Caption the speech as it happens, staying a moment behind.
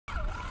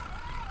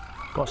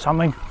got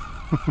something.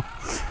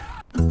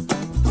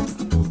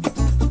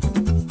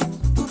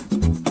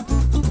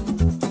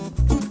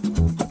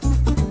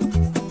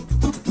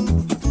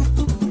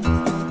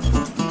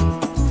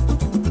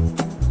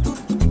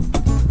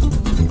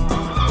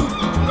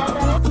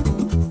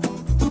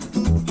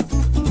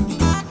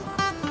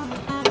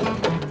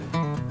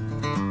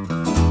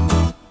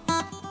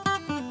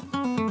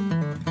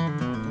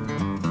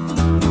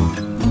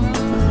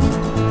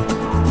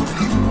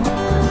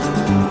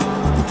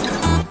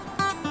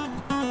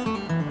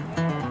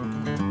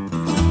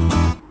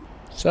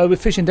 So we're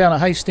fishing down at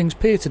Hastings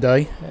Pier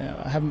today.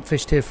 I haven't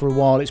fished here for a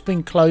while. It's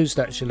been closed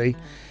actually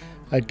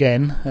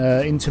again.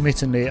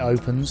 Intermittently it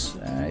opens.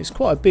 It's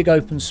quite a big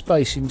open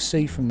space, you can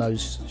see from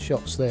those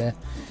shots there.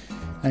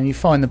 And you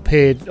find the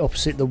pier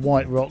opposite the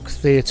White Rock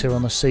Theatre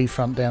on the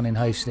seafront down in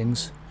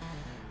Hastings.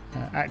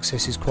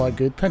 Access is quite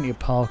good, plenty of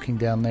parking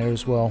down there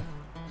as well.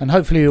 And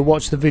hopefully you'll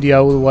watch the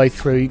video all the way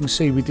through. You can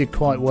see we did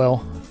quite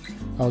well.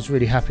 I was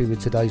really happy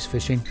with today's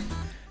fishing.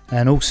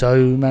 And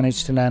also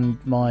managed to land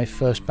my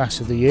first bass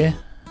of the year.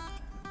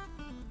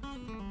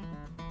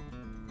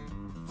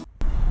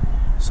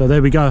 So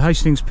there we go,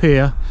 Hastings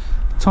Pier.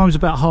 Time's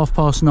about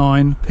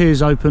 9:30.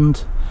 Pier's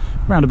opened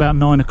around about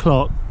 9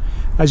 o'clock.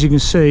 As you can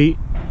see,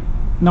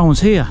 no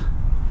one's here.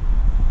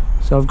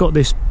 So I've got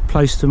this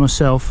place to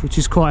myself, which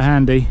is quite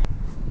handy.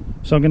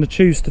 So I'm going to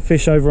choose to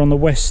fish over on the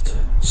west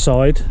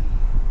side,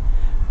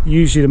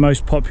 usually the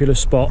most popular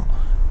spot.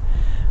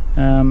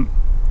 And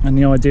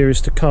the idea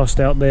is to cast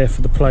out there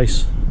for the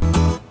place.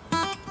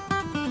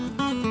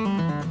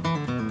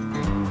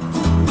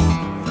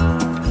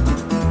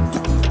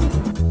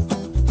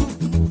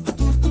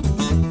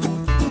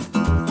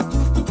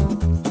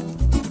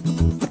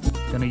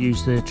 Going to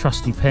use the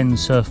trusty Penn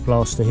Surf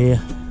Blaster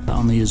here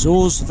on the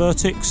Azores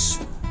Vertex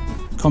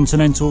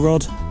Continental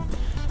rod.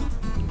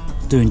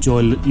 Do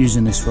enjoy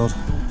using this rod.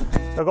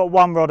 So I've got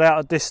one rod out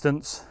of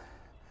distance.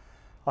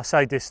 I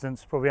say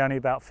distance, probably only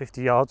about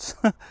 50 yards.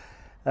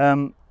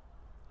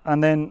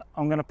 And then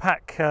I'm going to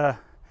pack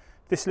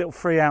this little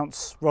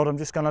 3-ounce rod. I'm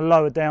just going to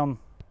lower down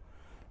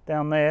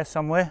there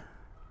somewhere,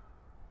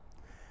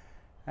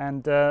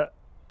 and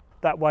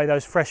that way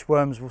those fresh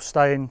worms will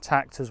stay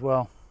intact as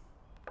well.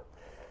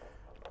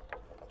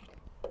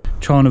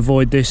 Try and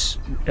avoid this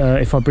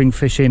if I bring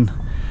fish in.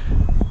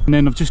 And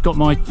then I've just got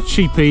my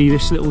cheapie,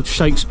 this little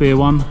Shakespeare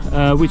one,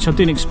 which I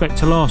didn't expect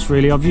to last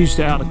really. I've used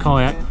it out of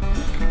kayak,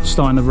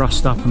 starting to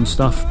rust up and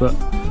stuff, but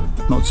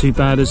not too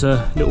bad as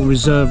a little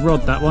reserve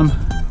rod, that one.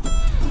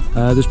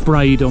 There's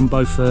braid on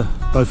both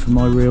of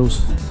my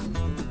reels.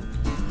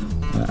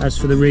 As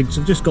for the rigs,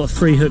 I've just got a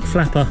 3-hook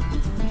flapper,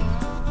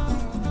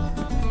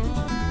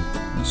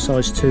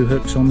 size 2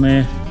 hooks on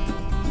there,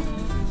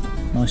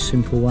 nice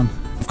simple one.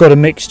 I've got a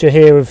mixture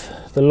here of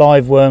the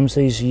live worms,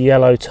 these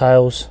yellow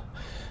tails,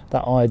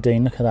 that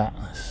iodine, look at that,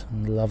 that's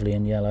lovely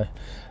and yellow,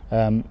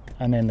 and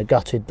then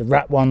the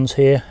rat ones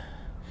here,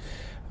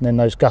 and then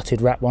those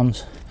gutted rat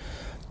ones.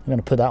 I'm going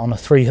to put that on a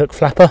 3-hook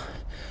flapper,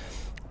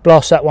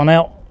 blast that one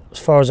out as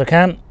far as I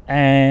can,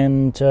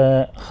 and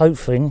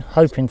hoping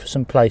for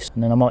some place.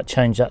 And then I might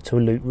change that to a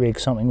loop rig,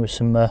 something with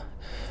some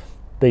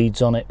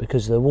beads on it,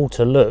 because the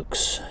water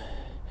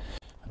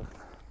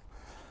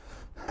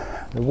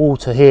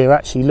here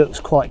actually looks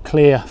quite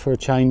clear for a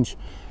change.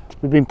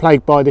 We've been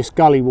plagued by this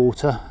gully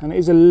water, and it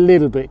is a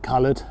little bit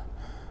coloured,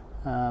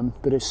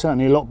 but it's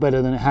certainly a lot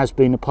better than it has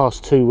been the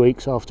past 2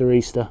 weeks after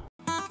Easter.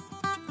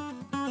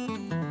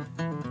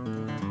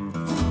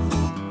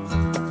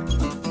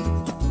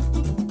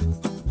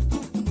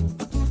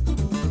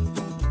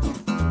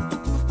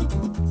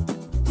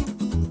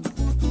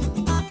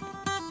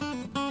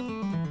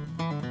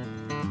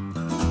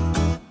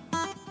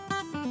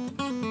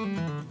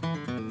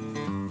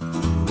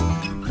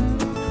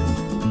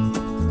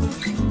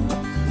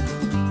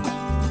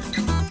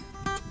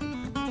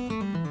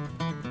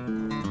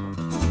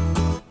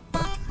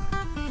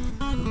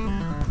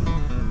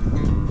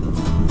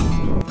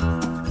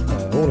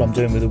 All I'm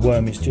doing with the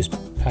worm is just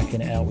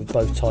packing it out with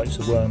both types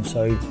of worm,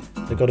 so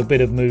they've got a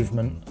bit of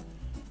movement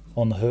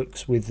on the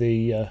hooks with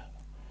the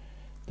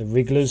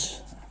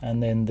wrigglers,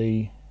 and then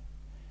the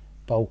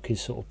bulk is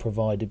sort of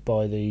provided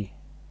by the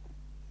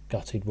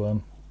gutted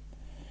worm.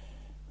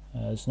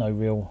 There's no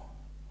real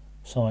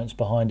science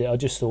behind it. I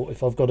just thought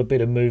if I've got a bit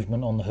of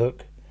movement on the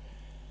hook,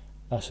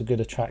 that's a good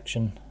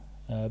attraction,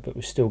 but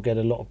we still get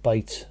a lot of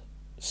bait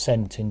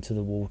sent into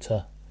the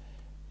water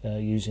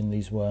using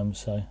these worms.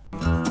 So.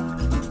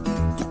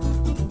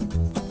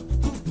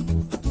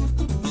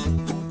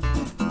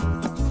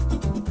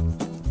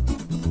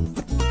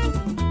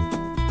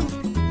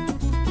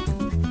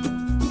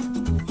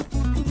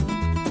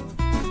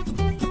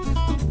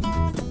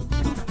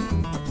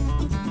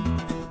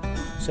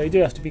 So you do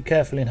have to be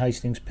careful in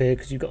Hastings Pier,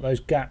 because you've got those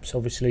gaps,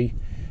 obviously.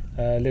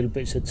 Little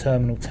bits of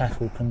terminal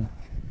tackle can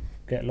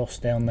get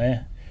lost down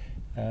there.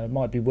 It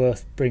might be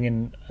worth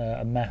bringing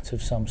a mat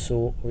of some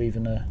sort, or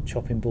even a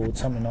chopping board,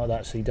 something like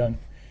that, so you don't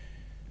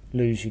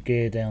lose your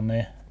gear down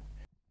there.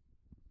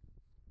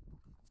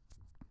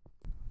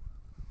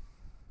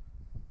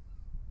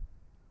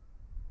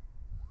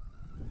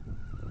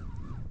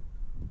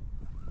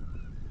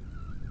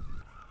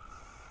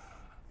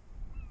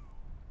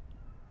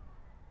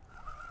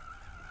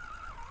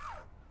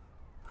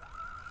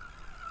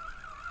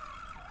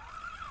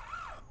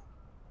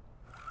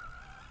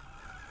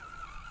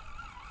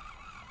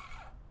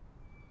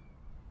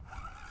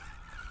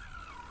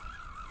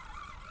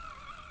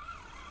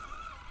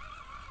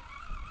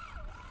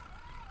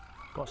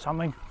 got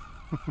something.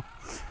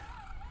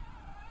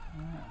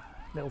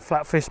 Little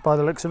flatfish by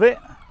the looks of it.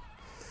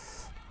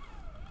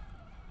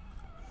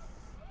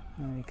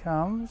 There he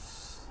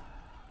comes.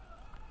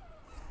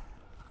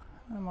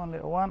 Come on,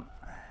 little one.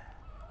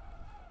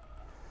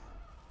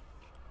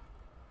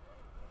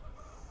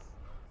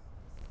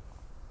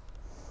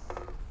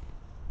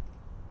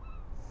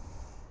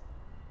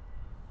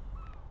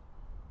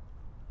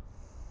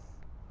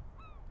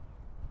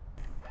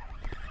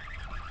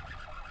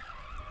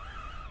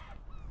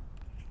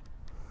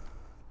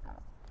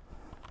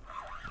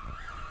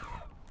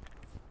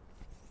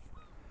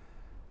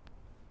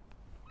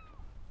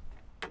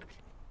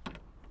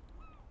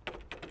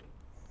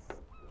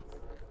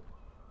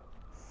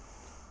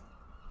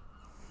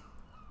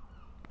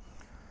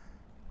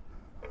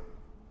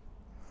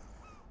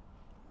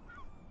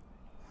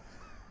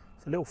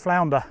 It's a little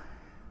flounder.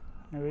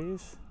 There he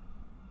is.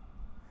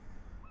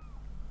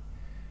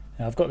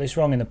 Now, I've got this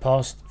wrong in the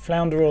past.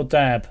 Flounder or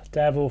dab?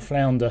 Dab or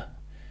flounder?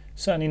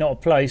 Certainly not a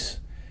place.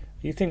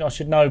 You'd think I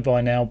should know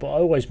by now, but I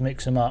always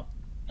mix them up.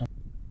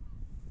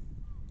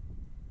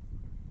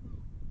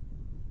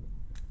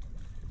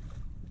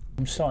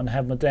 I'm starting to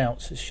have my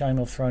doubts. It's a shame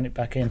I've thrown it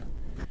back in.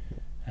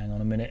 Hang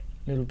on a minute.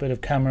 A little bit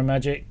of camera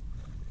magic.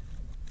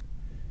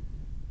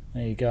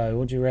 There you go.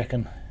 What do you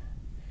reckon?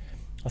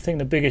 I think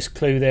the biggest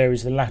clue there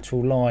is the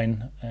lateral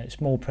line.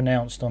 It's more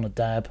pronounced on a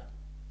dab.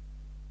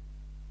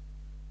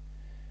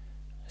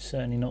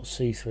 Certainly not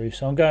see-through,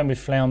 so I'm going with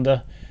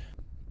flounder.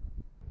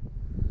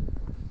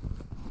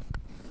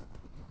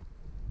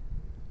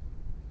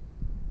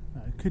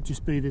 It could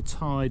just be the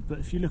tide, but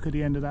if you look at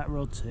the end of that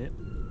rod tip,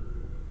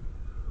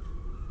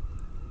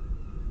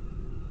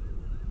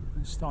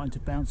 it's starting to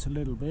bounce a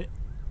little bit.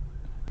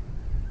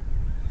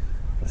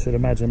 I should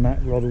imagine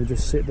that rod will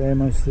just sit there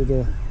most of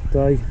the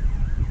day.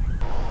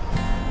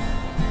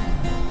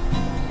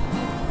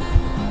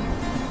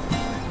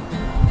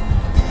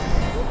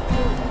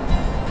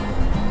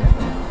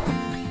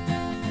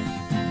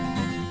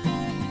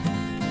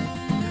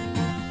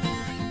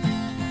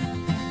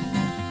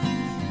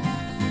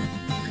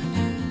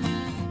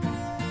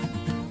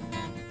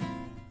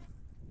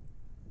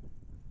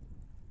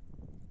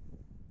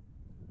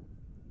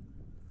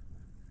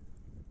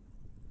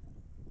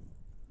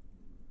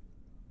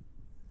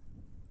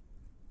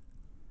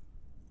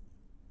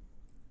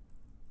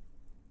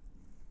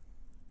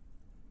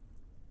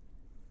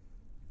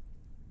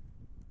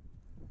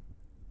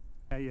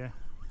 Yeah.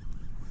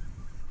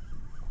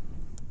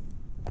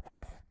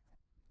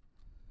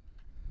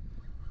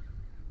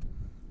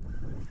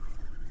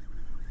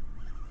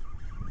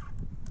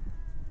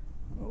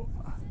 Oh.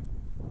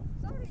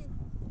 Sorry.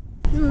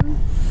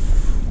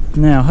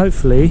 Now,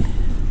 hopefully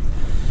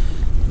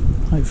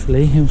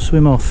he'll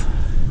swim off.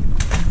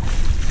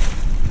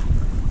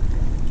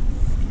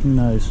 Who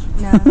knows?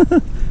 No.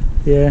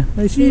 Yeah,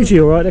 it's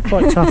usually all right. They're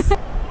quite tough.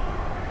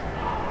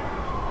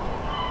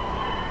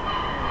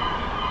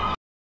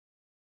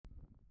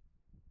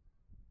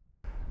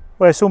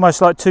 Well, it's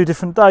almost like two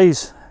different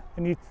days.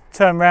 When you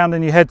turn around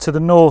and you head to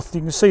the north,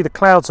 you can see the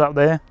clouds up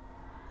there.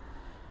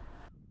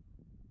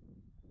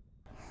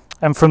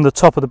 And from the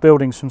top of the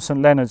buildings from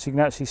St Leonard's, you can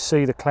actually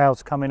see the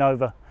clouds coming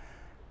over.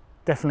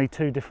 Definitely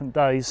two different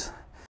days.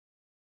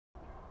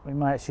 We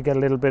may actually get a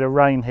little bit of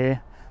rain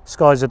here.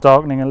 Skies are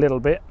darkening a little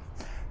bit.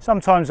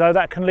 Sometimes though,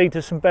 that can lead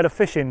to some better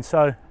fishing,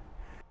 so.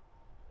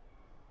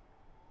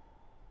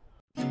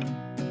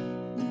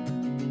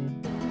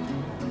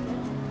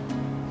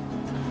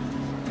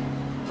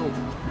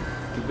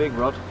 Big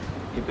rod,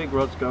 your big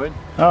rod's going.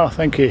 Oh,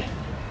 thank you.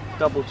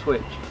 Double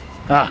twitch.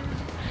 Ah,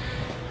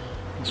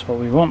 that's what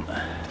we want.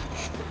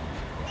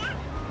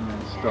 And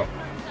then stop.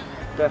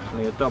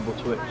 Definitely a double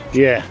twitch.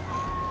 Yeah.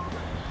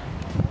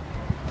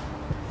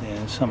 Yeah,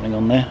 there's something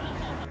on there.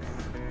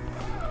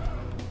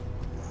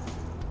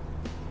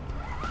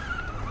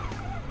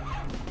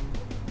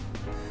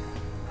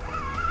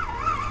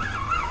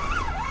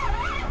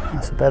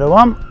 That's a better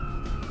one.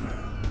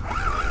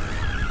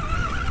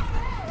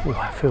 Oh,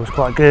 that feels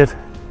quite good.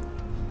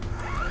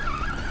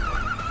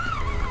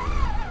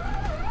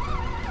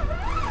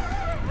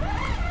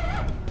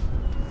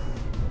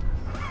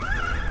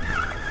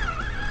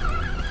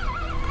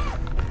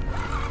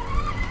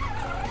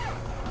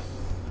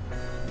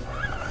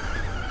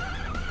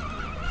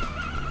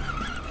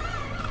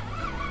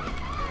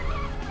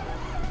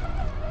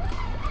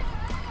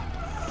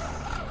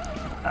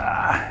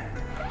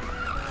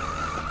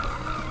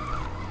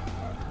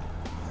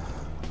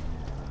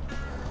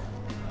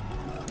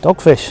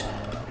 Dogfish.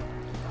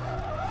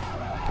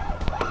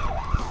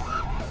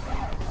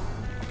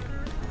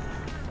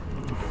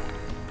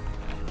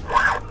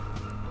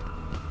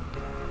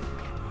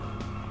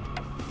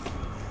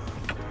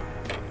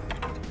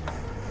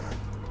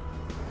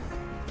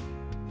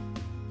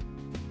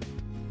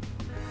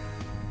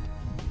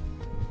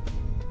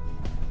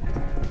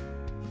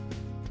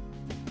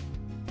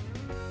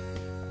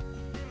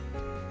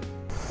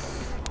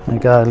 There you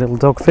go, a little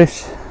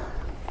dogfish.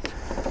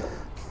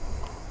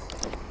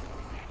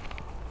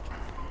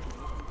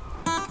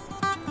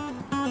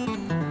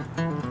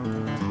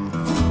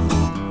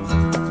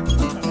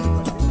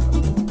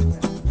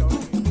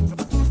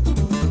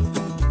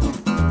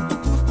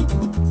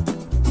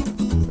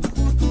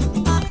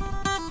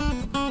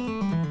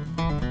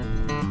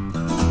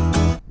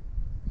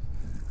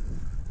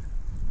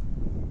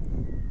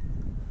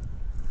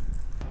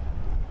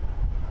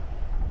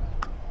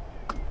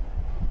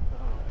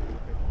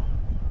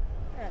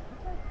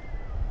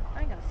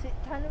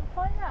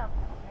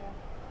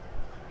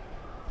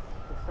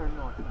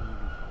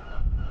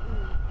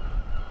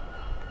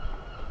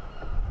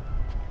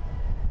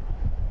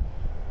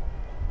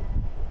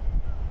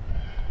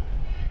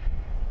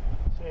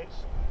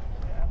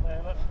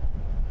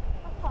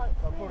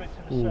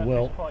 Oh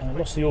well, I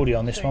lost the audio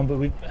on this one, but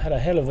we had a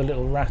hell of a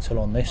little rattle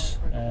on this.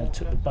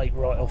 Took the bait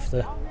right off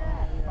the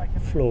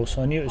floor,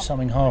 so I knew it was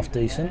something half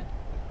decent.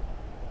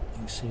 You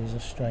can see as I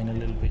strain a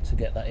little bit to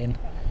get that in.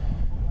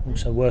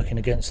 Also working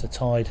against the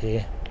tide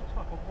here.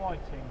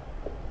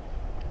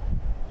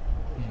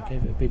 Yeah,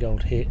 gave it a big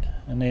old hit,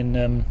 and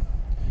then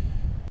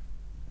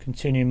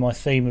continuing my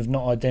theme of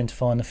not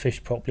identifying the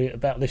fish properly, at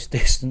about this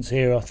distance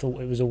here I thought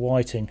it was a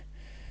whiting.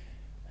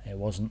 It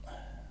wasn't.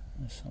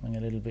 There's something a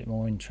little bit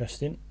more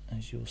interesting,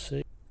 as you'll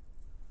see.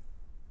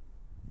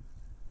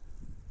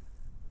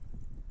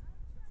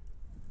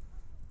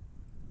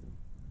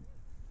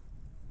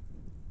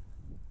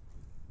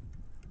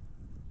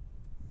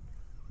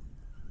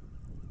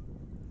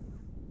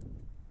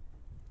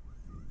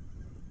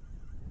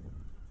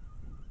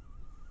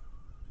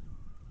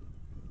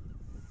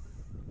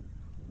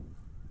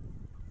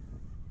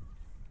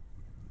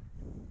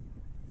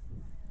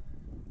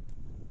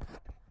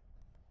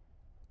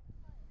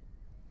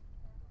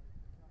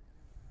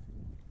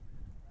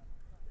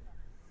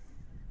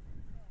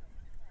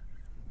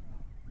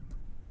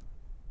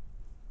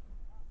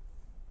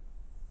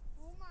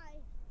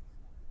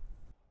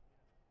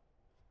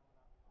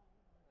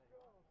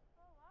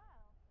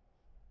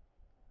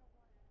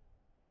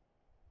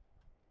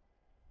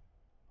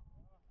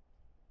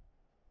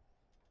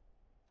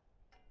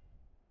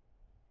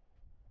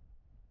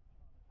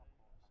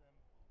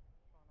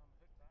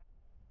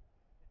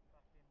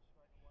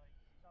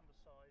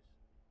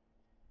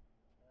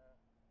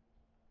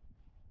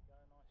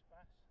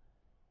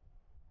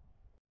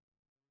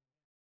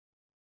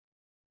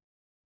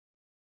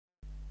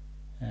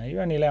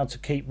 You're only allowed to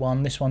keep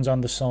one. This one's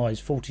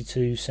undersized,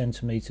 42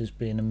 centimetres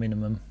being a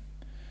minimum.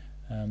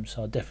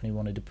 So I definitely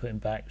wanted to put him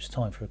back. It was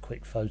time for a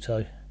quick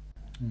photo.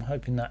 I'm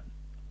hoping that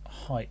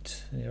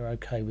height, you're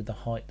okay with the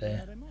height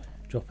there,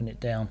 dropping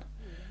it down.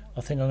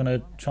 I think I'm going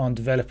to try and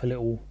develop a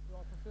little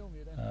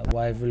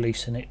way of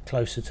releasing it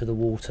closer to the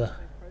water.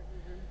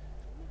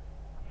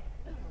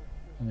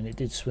 I mean, it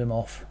did swim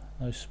off.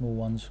 Those small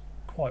ones,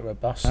 quite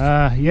robust.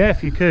 Yeah,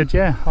 if you could,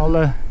 yeah.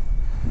 I'll.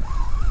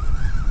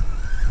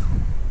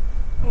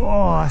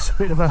 Oh, that's a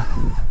bit of a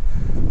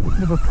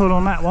pull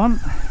on that one.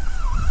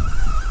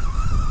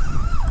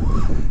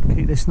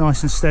 Keep this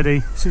nice and steady.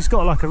 So it's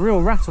got like a real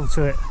rattle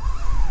to it.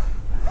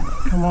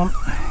 Come on.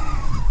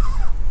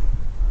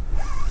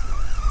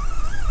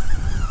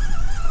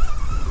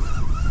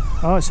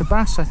 Oh, it's a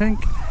bass, I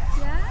think.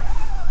 Yeah?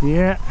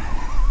 Yeah.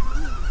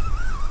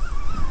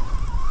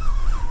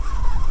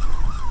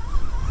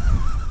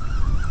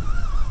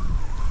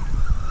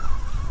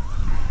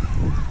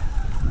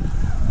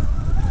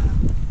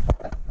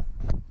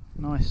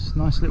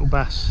 Nice little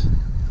bass.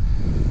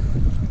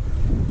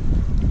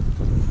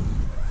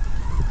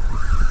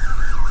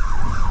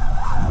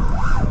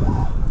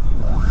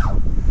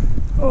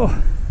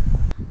 Oh,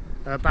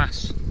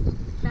 bass.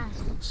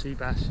 Bass. Sea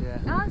bass, yeah.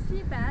 Oh,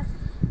 sea bass.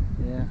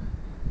 Yeah.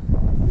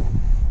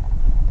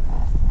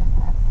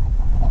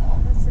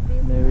 That's a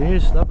big. There he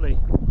is, lovely.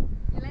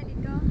 You let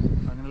it go?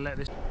 I'm going to let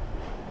this.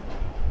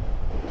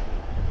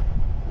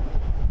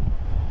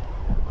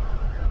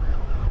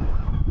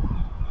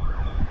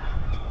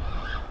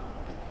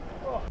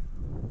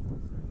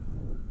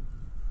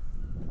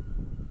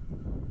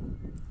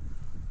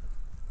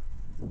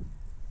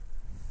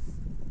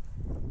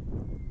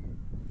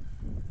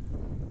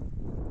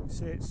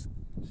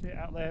 See it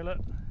out there, look.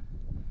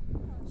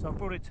 So I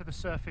brought it to the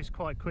surface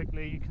quite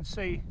quickly. You can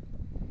see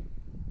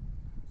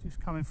just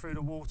coming through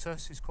the water.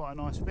 This is quite a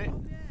nice bit.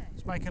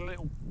 It's making a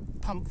little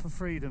pump for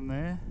freedom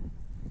there.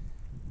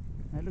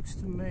 It looks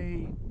to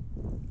me,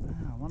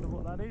 I wonder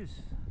what that is.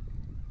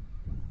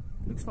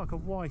 It looks like a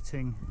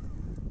whiting.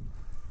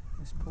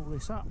 Let's pull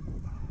this up.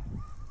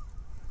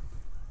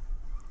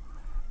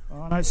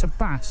 Oh no, it's a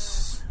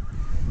bass.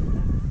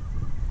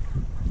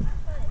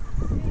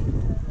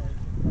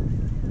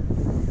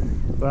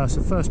 Well, it's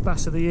the first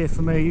bass of the year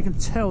for me. You can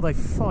tell they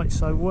fight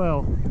so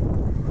well.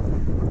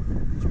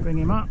 Let's bring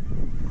him up.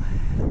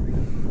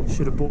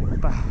 Should have bought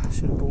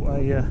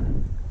a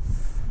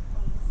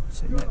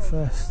sit net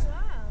first.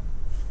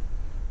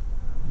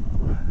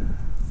 There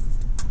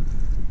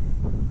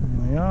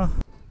we are.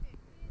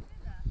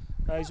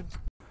 Do you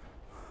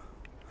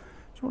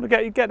want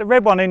to get the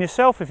red one in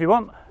yourself if you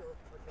want?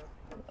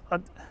 I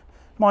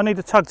might need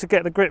a tug to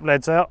get the grip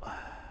leads out.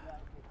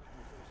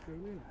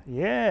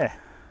 Yeah.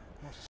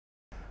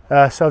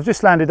 So I've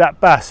just landed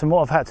that bass, and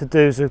what I've had to do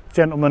is, a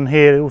gentleman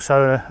here,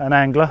 also an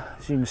angler,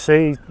 as you can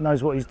see, he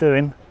knows what he's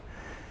doing,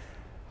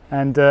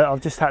 and I've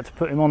just had to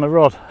put him on the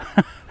rod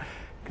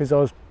because I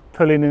was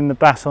pulling in the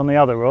bass on the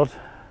other rod.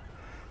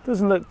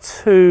 Doesn't look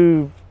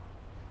too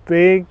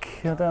big,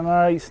 I don't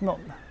know, it's not,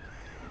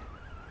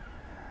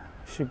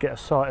 should get a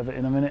sight of it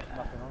in a minute.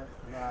 Nothing on it?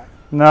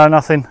 No,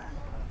 nothing.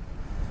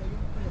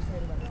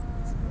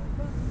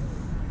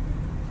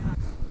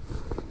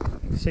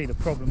 You can see the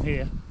problem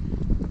here.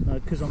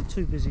 Because I'm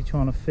too busy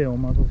trying to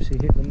film, I've obviously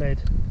hit the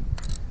lead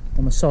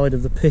on the side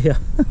of the pier.